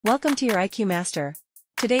Welcome to your IQ Master.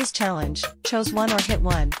 Today's challenge, choose one or hit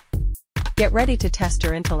one. Get ready to test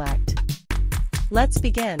your intellect. Let's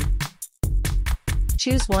begin.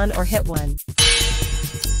 Choose one or hit one.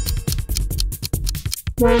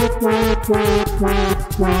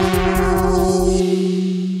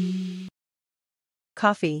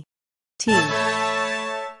 Coffee. Tea.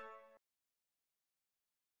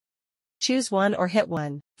 Choose one or hit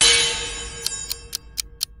one.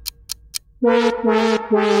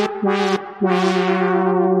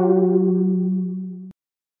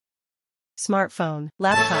 Smartphone,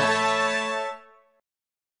 laptop.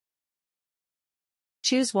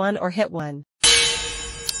 Choose one or hit one.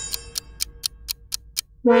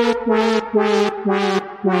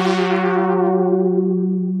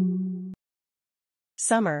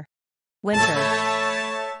 Summer,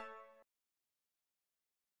 winter.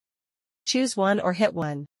 Choose one or hit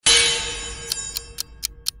one.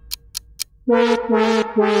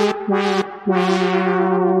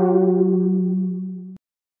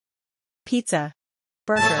 Pizza,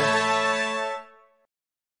 burger.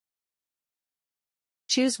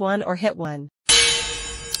 Choose one or hit one.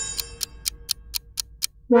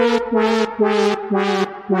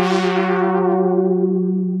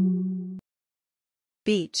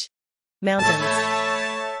 Beach, mountains.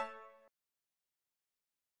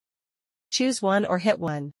 Choose one or hit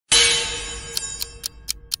one.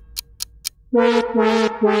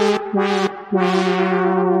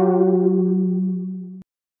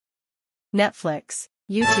 Netflix,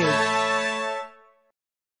 YouTube.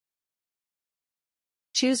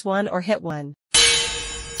 Choose one or hit one.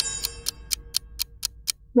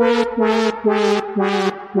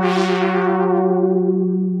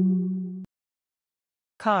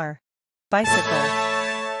 Car, bicycle.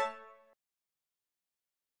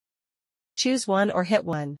 Choose one or hit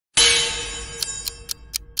one.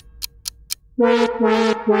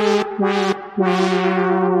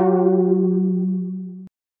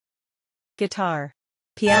 Guitar,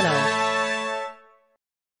 piano.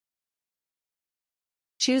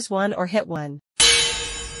 Choose one or hit one.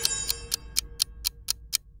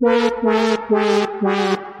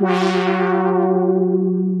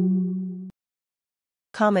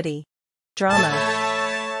 Comedy, drama.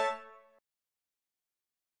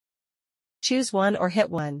 Choose one or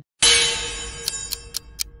hit one.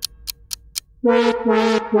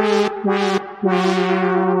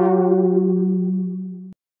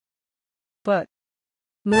 Book,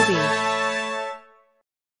 movie.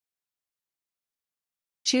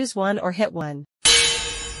 Choose one or hit one.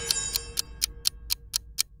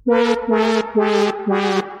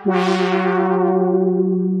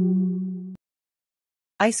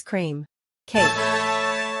 Ice cream, cake.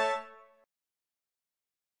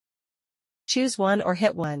 Choose one or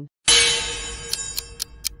hit one.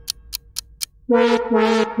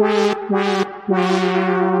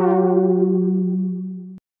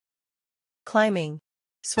 Climbing,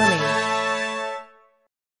 swimming.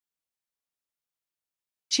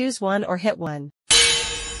 Choose one or hit one.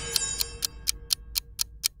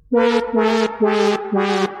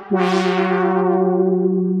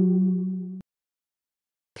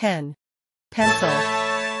 Pen, pencil.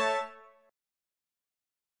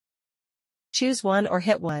 Choose one or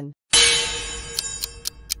hit one.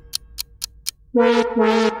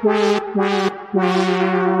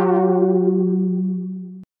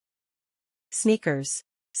 Sneakers,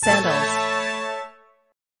 sandals.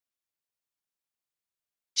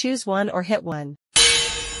 Choose one or hit one.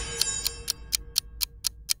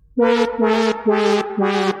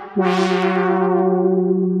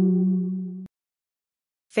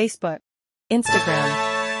 Facebook,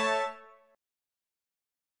 Instagram.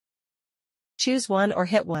 Choose one or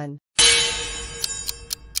hit one.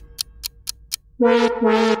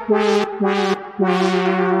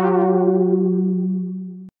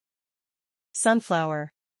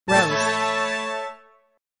 Sunflower, rose.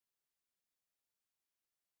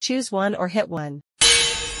 Choose one or hit one.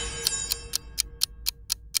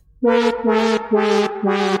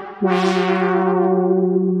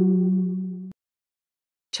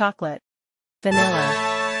 Chocolate, vanilla.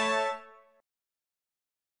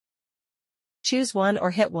 Choose one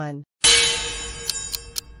or hit one.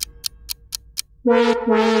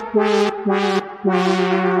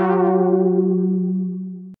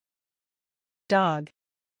 Dog,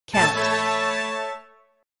 cat.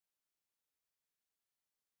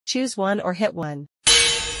 Choose one or hit one.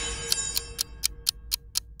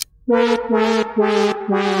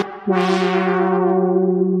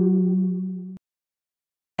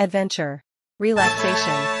 Adventure,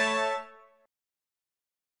 relaxation.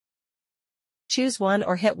 Choose one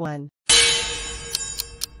or hit one.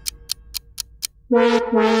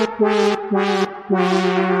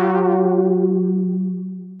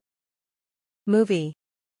 Movie.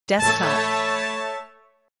 Desktop.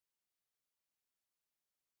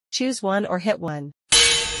 Choose one or hit one.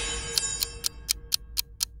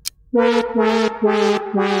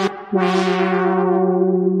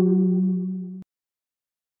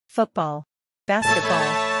 Football.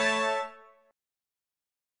 Basketball.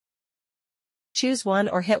 Choose one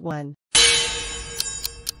or hit one.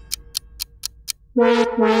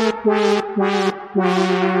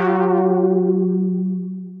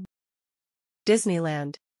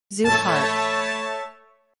 Disneyland. Zoo park.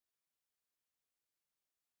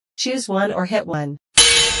 Choose one or hit one.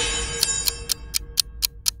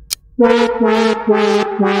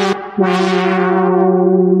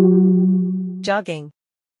 Jogging.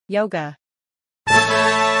 Yoga.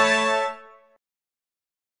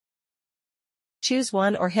 Choose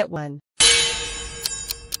one or hit one.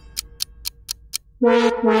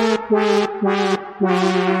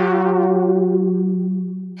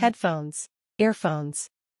 Headphones. Earphones.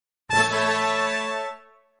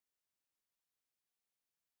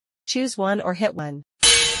 Choose one or hit one.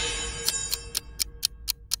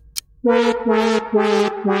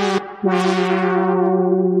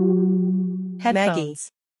 Headphones. Maggie.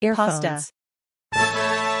 Earphones. Pasta.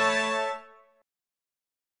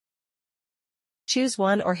 Choose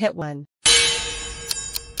one or hit one.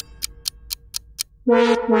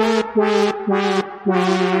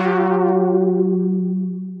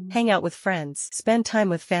 Hang out with friends. Spend time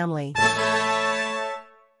with family.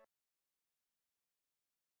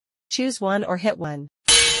 Choose one or hit one.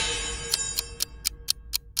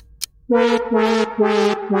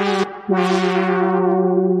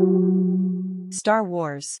 Star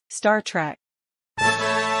Wars. Star Trek.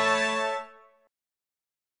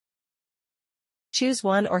 Choose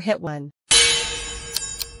one or hit one.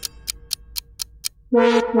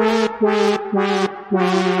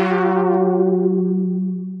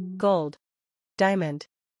 Gold. Diamond.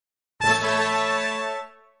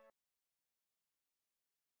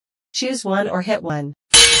 Choose one or hit one.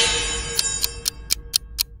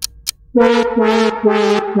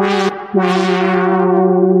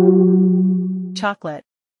 Chocolate.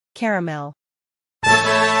 Caramel.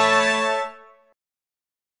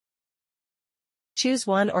 Choose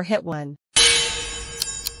one or hit one.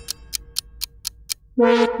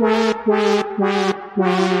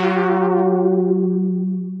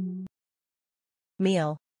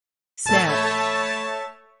 Meal. Snack.